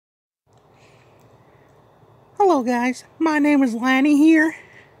Hello guys, my name is Lani here,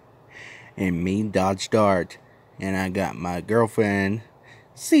 and me Dodge Dart, and I got my girlfriend,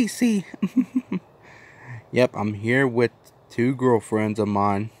 Cici. Yep, I'm here with two girlfriends of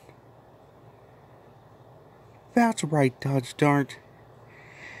mine. That's right, Dodge Dart.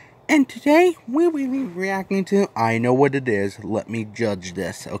 And today, we will be reacting to, I know what it is, let me judge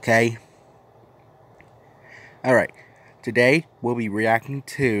this, okay? Alright, today, we'll be reacting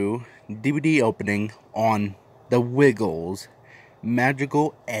to DVD opening on The Wiggles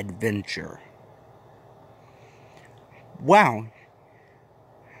Magical Adventure. Wow.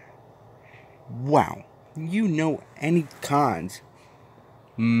 You know any kinds.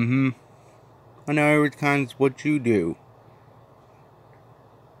 I know every kind's what you do.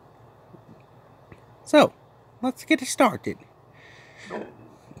 So, let's get it started.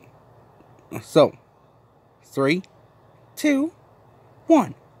 So, 3, 2,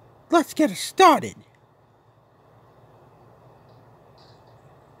 1. Let's get it started.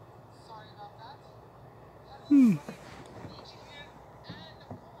 Sorry about that.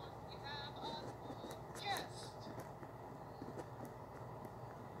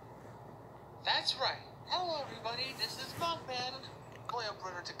 That's right. Hello, everybody. This is Monkman, loyal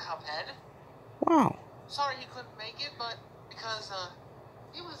brother to Cuphead. Wow. Sorry he couldn't make it, but because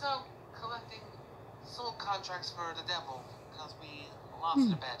he was out collecting soul contracts for the devil because we lost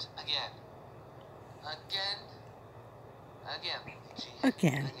the bet again. Again.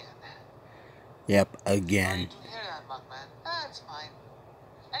 Yep, Sorry again. to hear that, Monkman. That's fine.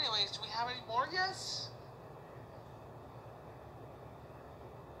 Anyways, do we have any more yes?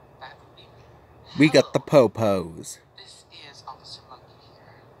 That would be me. We got the popos. This is Officer Monkey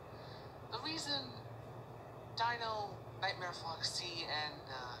here. The reason Dino, Nightmare Foxy, and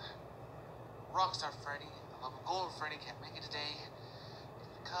Rockstar Freddy, along with Golden Freddy, can't make it today is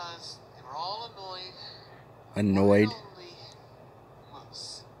because they were all annoyed. Annoyed? Only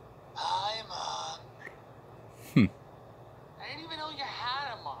Moose. Hi, Mom. I didn't even know you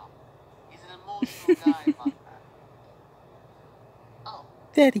had a mom. He's an emotional guy, Mom. Oh.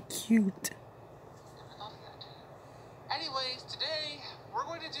 Very cute. Never thought of that. Anyways, today we're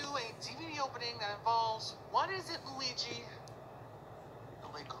going to do a DVD opening that involves, what is it, Luigi? The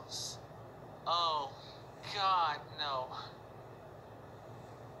Wiggles. Oh, God, no.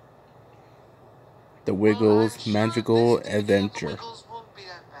 The Wiggles I'm sure Magical this DVD of Adventure. The Wiggles won't be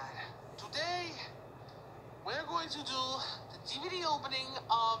that bad. Today, we're going to do the DVD opening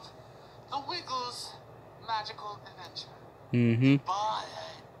of The Wiggles Magical Adventure. But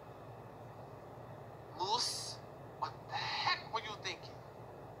Moose, what the heck were you thinking?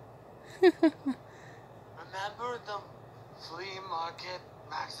 Remember the flea market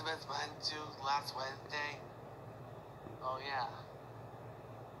Maximus went to last Wednesday? Oh yeah.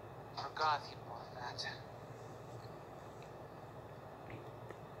 Forgot he bought that.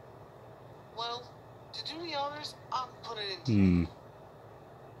 Well, to do the honors, I'll put it in.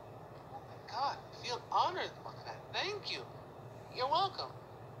 Oh my God, I feel honored about that. Thank you. You're welcome.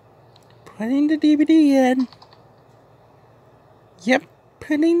 Putting the DVD in. Yep,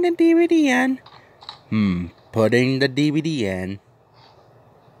 putting the DVD in. Putting the DVD in.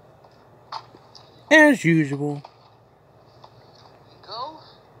 As usual. There you go.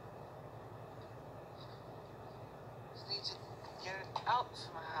 Just need to get it out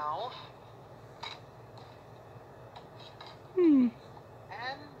somehow. And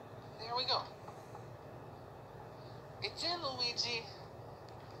there we go. It's in, Luigi.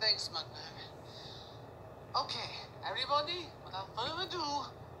 Thanks, Mugman. Okay, everybody, without further ado,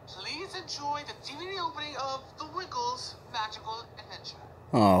 please enjoy the DVD opening of The Wiggles Magical Adventure.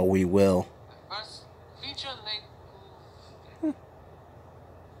 Oh, we will. The first feature length movie.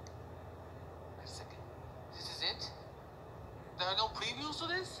 Wait a second. This is it? There are no previews to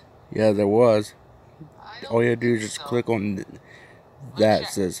this? Yeah, there was. I don't All you have to do is think just so. click on that.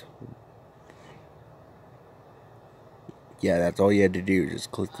 Check. Says. Yeah, that's all you had to do. Just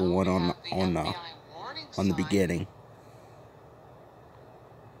click the one on the beginning.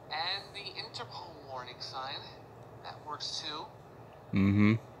 And the Interpol warning sign. That works too.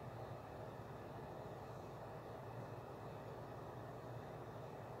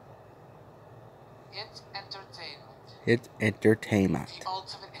 It's entertainment. It's entertainment. The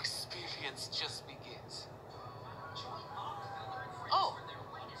ultimate experience just begins. Oh!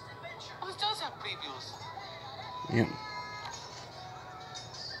 Well, this does have previews. Yep.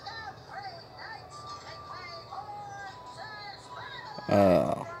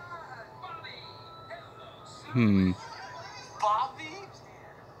 Bobby?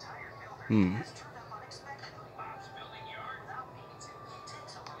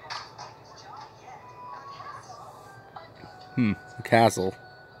 A castle.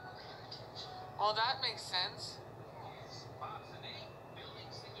 Well, that makes sense.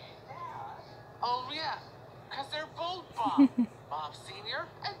 Oh, yeah, because they're both Bob. Bob Sr.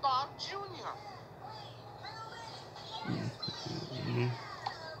 and Bob Jr.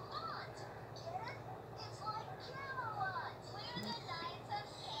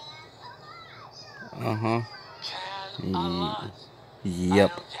 Uh-huh. Can a lot.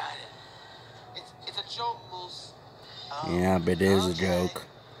 Yep. I don't get it. It's a joke, Moose. Yeah, but it is a joke.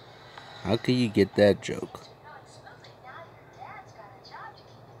 How can you get that joke?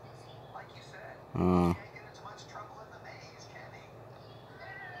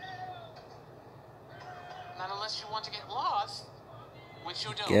 Not unless you want to get lost, which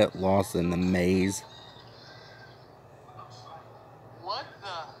you don't. Get lost in the maze. What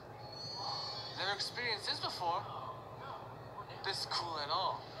the? Never experienced this before. This cool at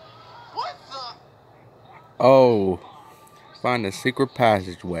all. What the? Oh, find a secret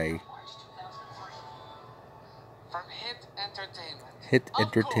passageway. From Hit Entertainment. Hit Of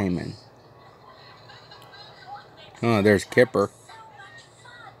Entertainment. course. Oh, there's Kipper.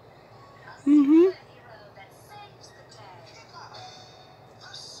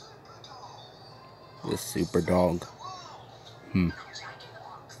 The super dog. Are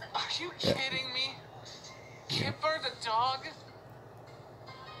you kidding me? Kipper the dog?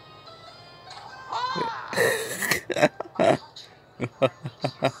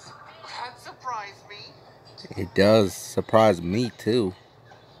 That surprised me. It does surprise me too.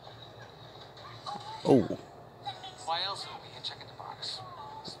 Oh. Why else would we check in the box?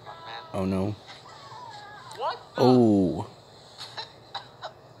 Smart man. Oh no. What the? Oh.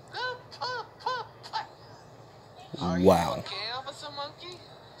 Are you Wow. okay, Officer Monkey?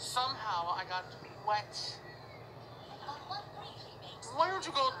 Somehow I got wet. Why don't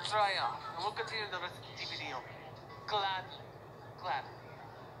you go dry off and we'll continue the rest of the DVD. Glad.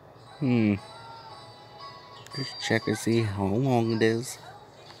 Just check and see how long it is.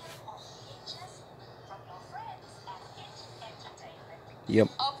 Yep.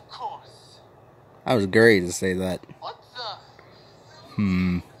 Of course. I was great to say that. What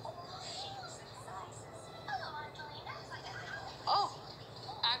the? Oh,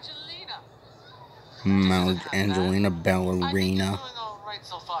 Angelina. Angelina Ballerina. I think you're doing all right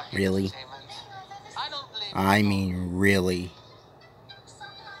so far, Really? Entertainment. I don't blame I you. mean, really.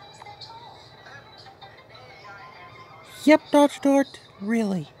 Yep, Dodge Dart.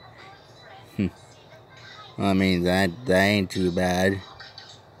 Really. I mean, that ain't too bad.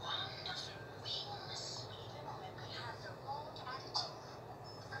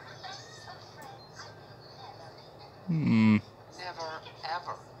 Never,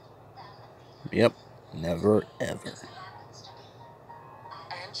 ever. Yep. Never, ever.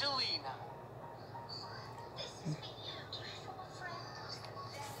 Angelina.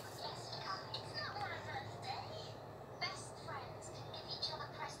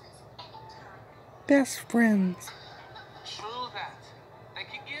 Best friends. True that. They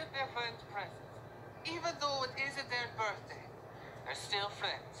can give their friends presents. Even though it isn't their birthday. They're still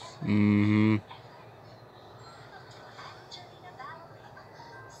friends.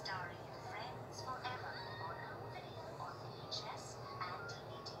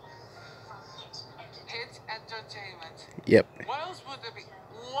 Hit Entertainment. Yep. What else would there be?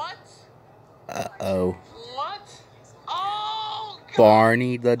 What? Uh-oh. What? Oh, God.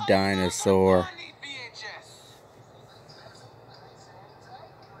 Barney the dinosaur. Lani VHS.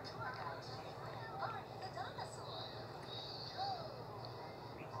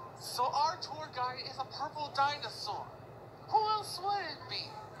 So our tour guide is a purple dinosaur. Who else would it be?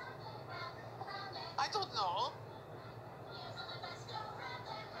 I don't know.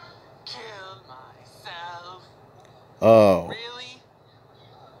 Kill myself. Oh. Really?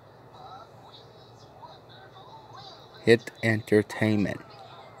 Hit Entertainment.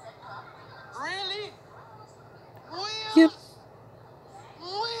 Really? Wheels? Yep.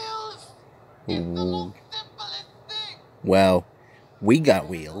 Wheels? It's the most simplest thing. Well, we got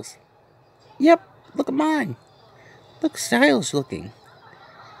wheels. Yep, look at mine. Look stylish looking.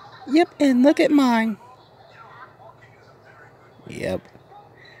 Yep, and look at mine. Yep.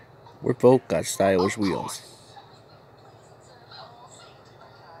 We both got stylish wheels.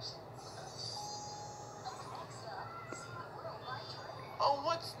 Oh,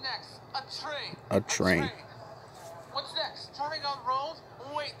 what's next? A train. A train. What's next? Driving on roads?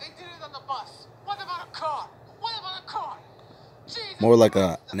 Wait, they did it on the bus. What about a car? What about a car? Jesus More like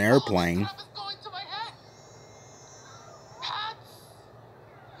Christ, an airplane. all this crap is going to my head. Hats?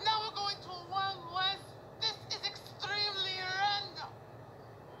 Now we're going to a Wild West? This is extremely random.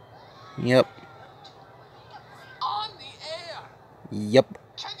 Yep. On the Yep.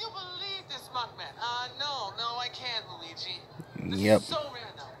 Can you believe this, Mugman? No, I can't, Luigi. Yep. This is so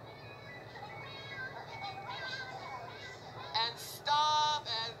random. And stop,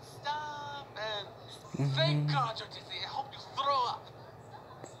 and thank God you're dizzy. I hope you throw up.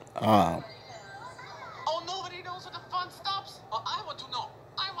 Oh. Oh, nobody knows where the fun stops? Well, I want to know.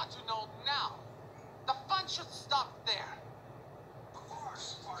 I want to know now. The fun should stop there.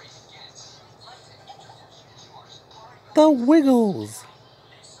 The Wiggles.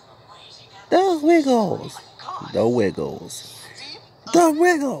 The Wiggles. God. The Wiggles. Steve? The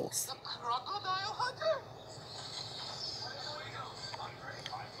Wiggles. The crocodile hunter?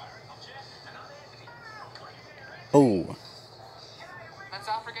 Oh. Let's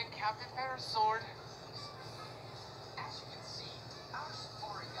not forget Captain Farrah's sword.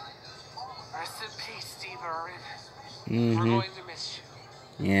 Rest in peace, Steve Irwin. We're going to miss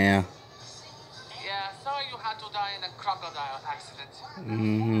you. Yeah. Yeah, sorry you had to die in a crocodile accident.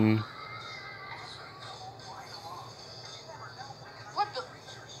 What the?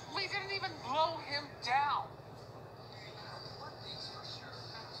 We didn't even blow him down.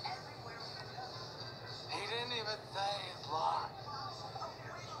 He didn't even say his line.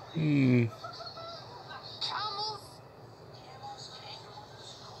 Camels?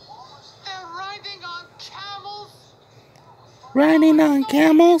 They're riding on camels? Riding on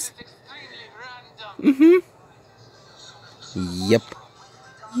camels? It's extremely random. Yep.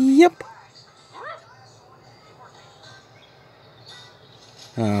 Yep.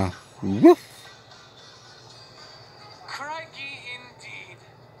 Woof. Crikey indeed.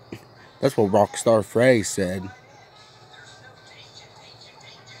 That's what Rockstar Frey said.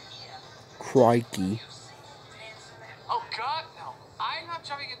 Crikey. Oh God, no. I'm not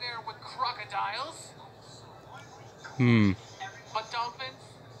jumping in there with crocodiles. But dolphins?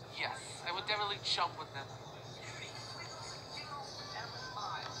 Yes, I would definitely jump with them.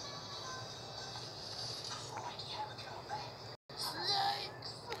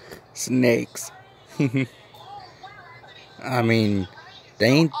 Snakes. I mean,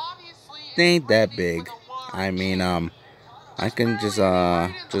 they ain't that big. I mean, I can just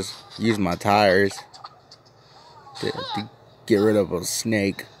use my tires to get rid of a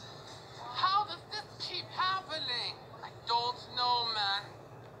snake. How does this keep happening? I don't know, man.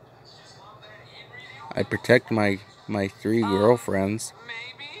 I protect my 3 girlfriends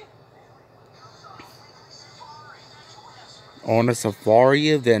Maybe? on a safari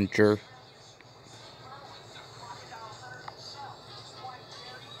adventure.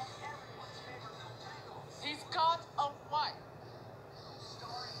 He's got a wife.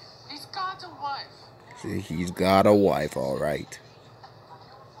 He's got a wife. He's got a wife, all right.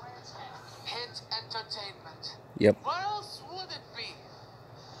 Hit entertainment. Yep. What else would it be?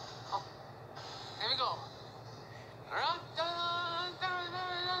 Oh, here we go.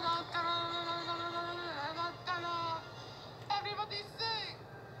 Everybody sing.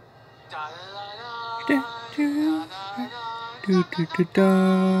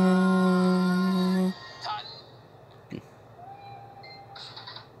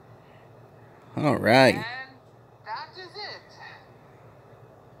 All right. And that is it.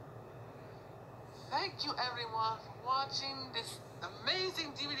 Thank you everyone for watching this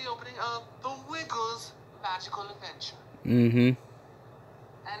amazing DVD opening of The Wiggles Magical Adventure. And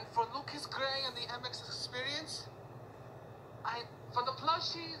for Lucas Gray and the MX Experience, for the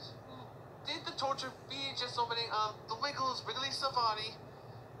plushies who did the torture VHS opening of The Wiggles Wrigley Safari,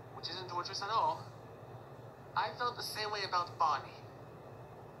 which isn't torturous at all, I felt the same way about Bonnie.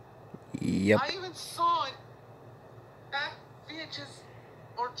 Yep. I even saw it, that VHS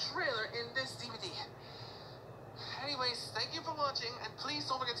or trailer in this DVD. Anyways, thank you for watching, and please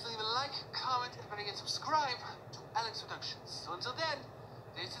don't forget to leave a like, comment, and forget to subscribe to Alex Productions. So until then,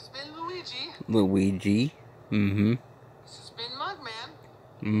 this has been Luigi. Luigi. This has been Mugman.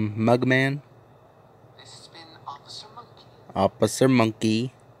 Mugman. This has been Officer Monkey. Officer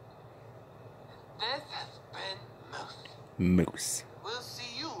Monkey. This has been Moose. Moose. We'll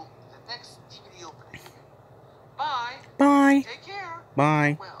see you in the next DVD opening. Bye. Bye. Take care.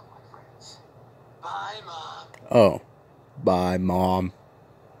 Bye. Well, my friends. Bye, Mom. Oh. Bye, Mom.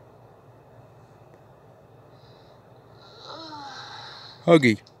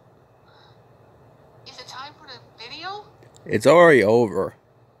 Huggy. Is it time for the video? It's already over.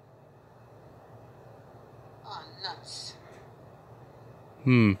 Oh, nuts.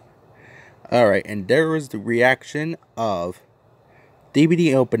 Alright, and there was the reaction of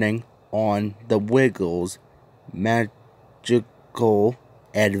DVD opening on The Wiggles Magical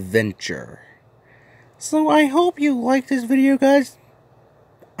Adventure. So I hope you like this video, guys.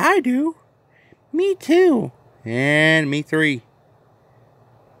 I do. Me too. And me 3.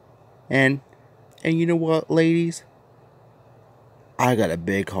 And you know what, ladies? I got a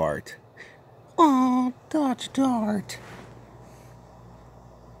big heart. Aw, Dodge Dart.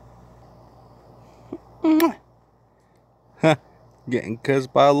 Huh, getting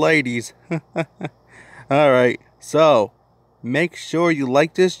kissed by ladies. Alright, so make sure you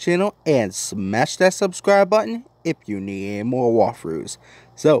like this channel and smash that subscribe button if you need any more walkthroughs.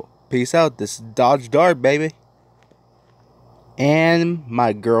 So, peace out. This is Dodge Dart, baby. And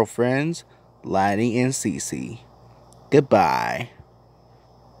my girlfriends, Lani and Cici. Goodbye.